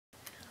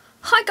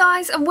Hi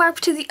guys, and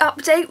welcome to the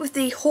update with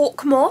the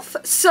Hawk Moth.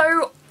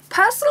 So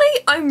personally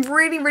I'm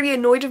really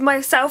annoyed with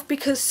myself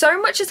because so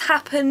much has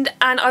happened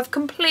and I've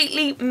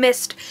completely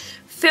missed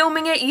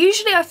filming it.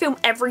 Usually I film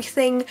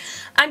everything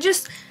and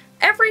just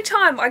every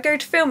time I go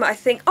to film it I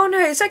think, oh no,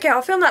 it's okay,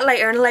 I'll film that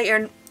later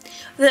and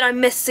then I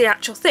miss the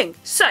actual thing.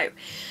 So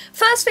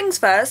first things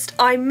first,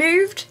 I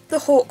moved the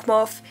Hawk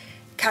Moth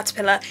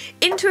caterpillar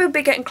into a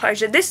bigger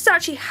enclosure. This is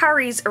actually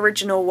Harry's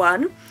original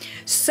one.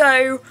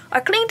 So I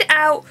cleaned it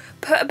out,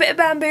 put a bit of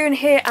bamboo in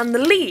here and the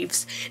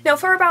leaves. Now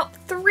for about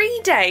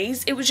 3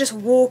 days it was just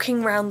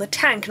walking around the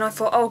tank and I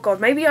thought, oh god,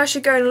 maybe I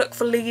should go and look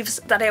for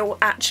leaves that it will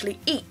actually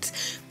eat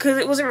because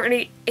it wasn't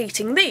really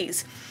eating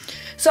these.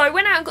 So I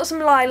went out and got some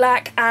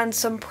lilac and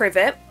some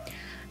privet,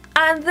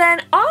 and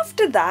then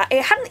after that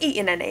it hadn't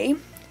eaten any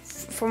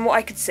from what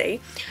I could see.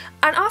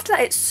 And after that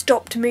it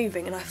stopped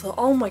moving and I thought,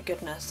 oh my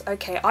goodness,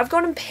 okay, I've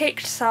gone and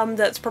picked some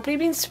that's probably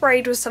been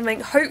sprayed with something.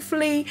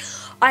 Hopefully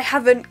I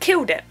haven't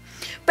killed it.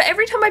 But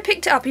every time I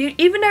picked it up,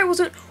 even though it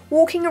wasn't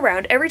walking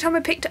around, every time I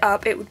picked it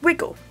up it would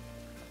wiggle.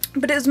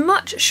 But it was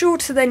much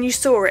shorter than you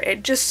saw it.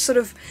 It just sort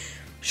of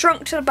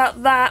shrunk to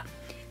about that,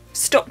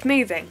 stopped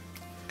moving.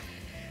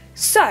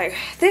 So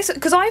this,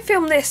 because I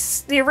filmed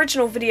the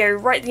original video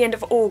right at the end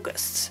of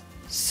August.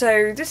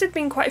 So this had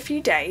been quite a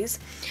few days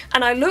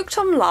and I looked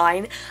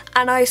online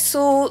and I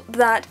saw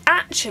that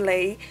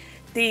actually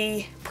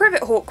the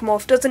Privet Hawk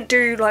Moth doesn't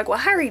do like what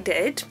Harry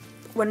did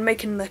when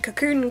making the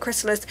cocoon and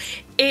Chrysalis.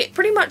 It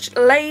pretty much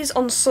lays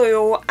on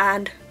soil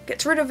and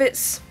gets rid of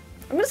its,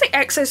 I'm going to say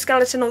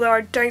exoskeleton, although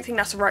I don't think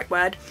that's the right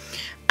word,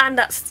 and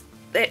that's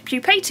it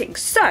pupating.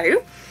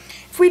 So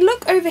if we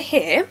look over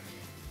here,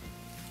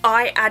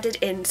 I added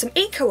in some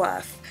eco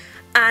earth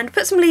and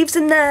put some leaves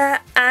in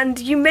there and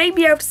you may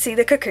be able to see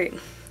the cocoon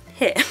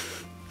here.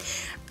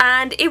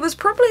 And it was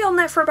probably on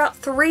there for about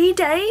 3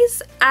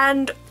 days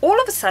and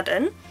all of a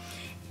sudden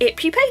it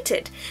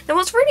pupated. Now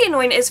what's really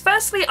annoying is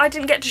firstly I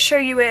didn't get to show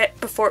you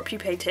it before it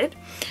pupated.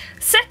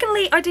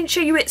 Secondly, I didn't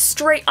show you it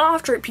straight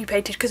after it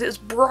pupated because it was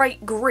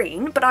bright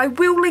green, but I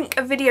will link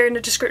a video in the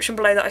description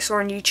below that I saw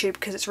on YouTube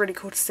because it's really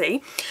cool to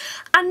see.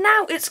 And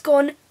now it's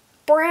gone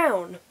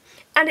brown.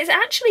 And it's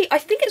actually, I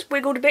think it's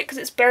wiggled a bit because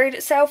it's buried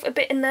itself a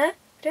bit in there.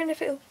 I don't know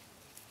if it'll...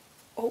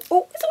 Oh, it's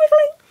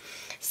wiggling!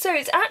 So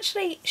it's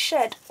actually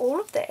shed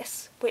all of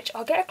this, which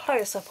I'll get a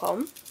close-up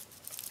on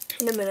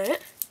in a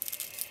minute.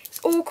 It's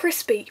all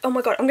crispy. Oh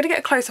my god, I'm going to get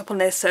a close-up on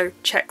this, so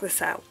check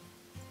this out.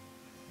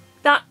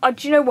 That,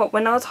 do you know what,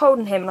 when I was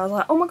holding him and I was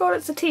like, oh my god,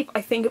 it's the teeth.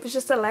 I think it was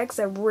just the legs,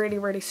 they're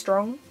really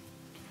strong.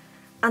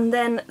 And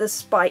then the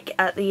spike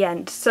at the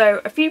end.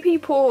 So a few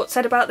people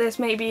said about this,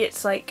 maybe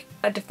it's like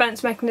a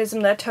defense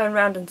mechanism, they'll turn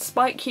around and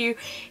spike you.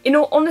 In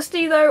all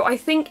honesty though, I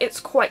think it's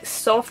quite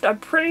soft. I'm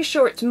pretty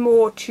sure it's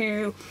more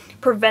to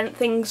prevent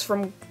things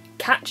from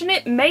catching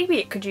it. Maybe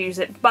it could use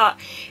it, but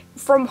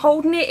from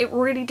holding it, it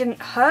really didn't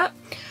hurt.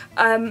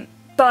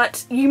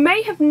 But you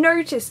may have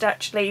noticed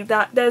actually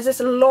that there's this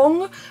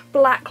long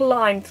black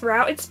line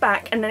throughout its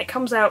back and then it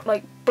comes out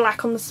like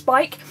black on the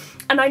spike.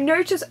 And I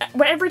noticed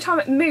every time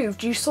it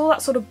moved, you saw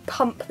that sort of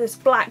pump, this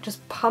black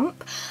just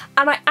pump.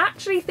 And I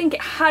actually think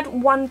it had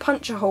one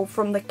puncture hole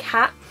from the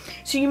cat.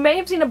 So you may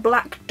have seen a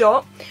black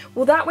dot.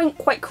 Well, that went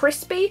quite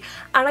crispy.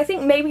 And I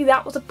think maybe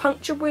that was a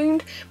puncture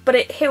wound, but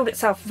it healed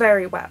itself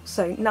very well.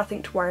 So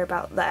nothing to worry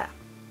about there.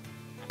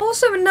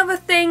 Also, another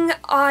thing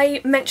I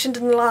mentioned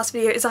in the last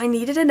video is I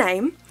needed a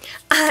name,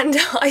 and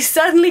I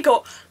certainly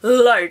got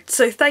loads,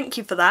 so thank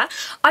you for that.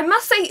 I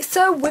must say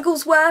Sir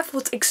Wigglesworth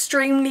was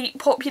extremely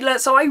popular,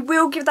 so I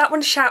will give that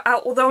one a shout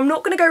out, although I'm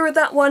not going to go with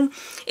that one.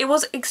 It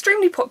was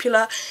extremely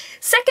popular.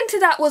 Second to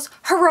that was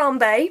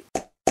Harambe.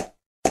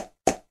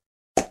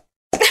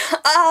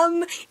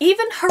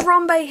 Even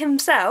Harambe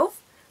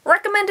himself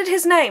recommended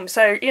his name,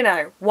 so, you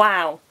know,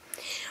 wow.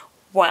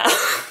 Wow.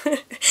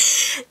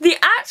 The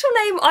actual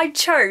name I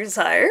chose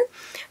though,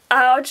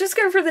 I'll just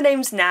go through the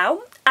names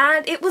now,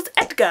 and it was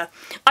Edgar.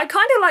 I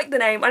kind of like the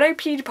name. I know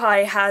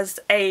PewDiePie has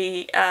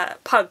a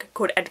pug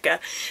called Edgar,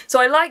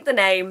 so I like the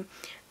name,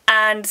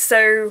 and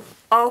so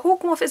our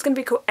Hawk Moth is going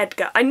to be called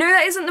Edgar. I know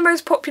that isn't the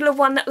most popular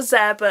one that was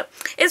there, but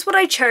it's what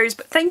I chose.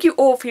 But thank you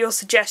all for your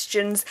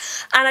suggestions,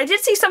 and I did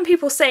see some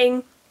people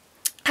saying,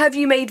 have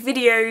you made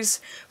videos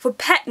for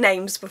pet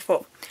names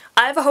before?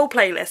 I have a whole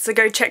playlist, so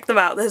go check them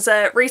out. There's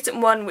a recent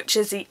one which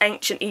is the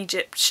ancient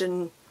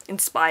Egyptian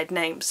inspired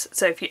names.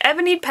 So if you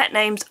ever need pet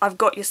names, I've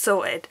got you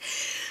sorted.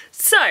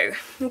 So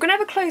I'm going to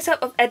have a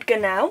close-up of Edgar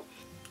now.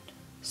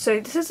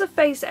 So this is the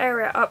face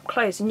area up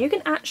close, and you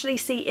can actually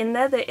see in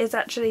there is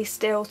actually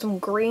still some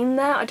green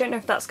there. I don't know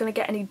if that's going to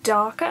get any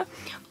darker.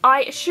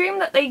 I assume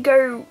that they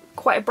go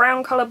quite a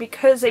brown colour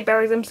because they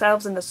bury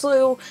themselves in the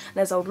soil and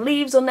there's old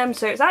leaves on them,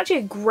 so it's actually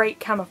a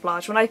great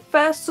camouflage. When I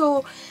first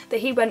saw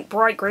that he went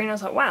bright green, I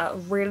was like, wow, that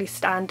would really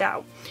stand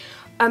out.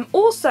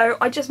 Also,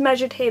 I just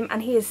measured him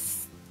and he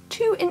is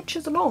 2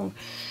 inches long,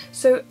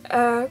 so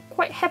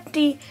quite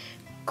hefty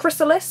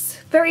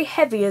Chrysalis, very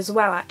heavy as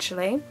well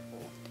actually.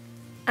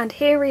 And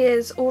here he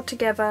is all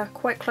together,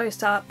 quite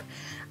close up,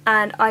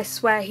 and I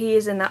swear he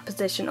is in that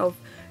position of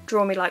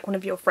draw me like one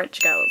of your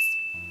French girls.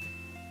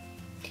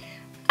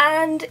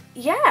 And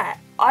yeah,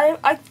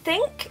 I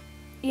think,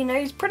 you know,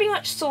 he's pretty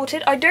much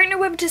sorted. I don't know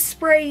whether to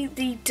spray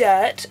the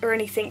dirt or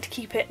anything to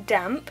keep it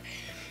damp,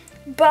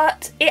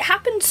 but it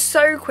happened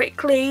so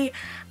quickly,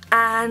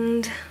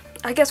 and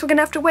I guess we're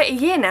gonna have to wait a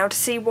year now to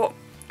see what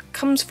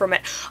comes from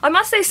it. I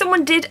must say,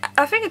 someone did,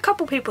 I think a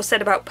couple people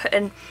said about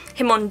putting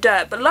him on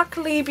dirt, but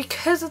luckily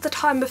because of the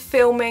time of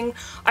filming,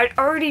 I'd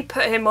already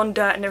put him on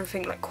dirt and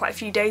everything like quite a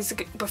few days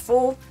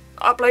before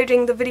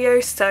uploading the video.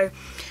 So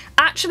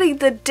actually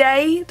the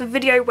day the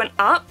video went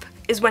up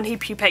is when he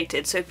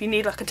pupated, so if you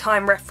need like a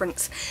time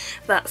reference,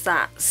 that's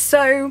that.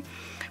 So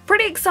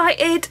pretty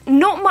excited.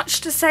 Not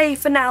much to say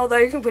for now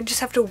though, we'll just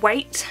have to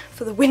wait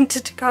for the winter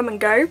to come and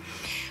go.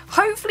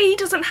 Hopefully he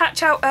doesn't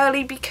hatch out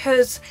early,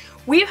 because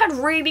we've had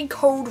really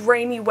cold,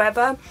 rainy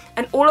weather,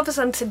 and all of a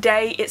sudden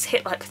today it's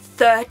hit like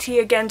 30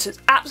 again, so it's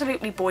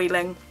absolutely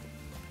boiling.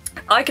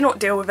 I cannot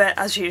deal with it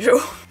as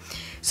usual.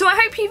 So I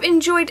hope you've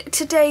enjoyed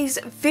today's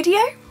video.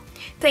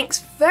 Thanks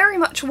very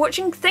much for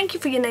watching. Thank you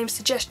for your name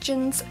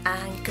suggestions,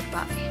 and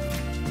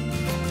goodbye.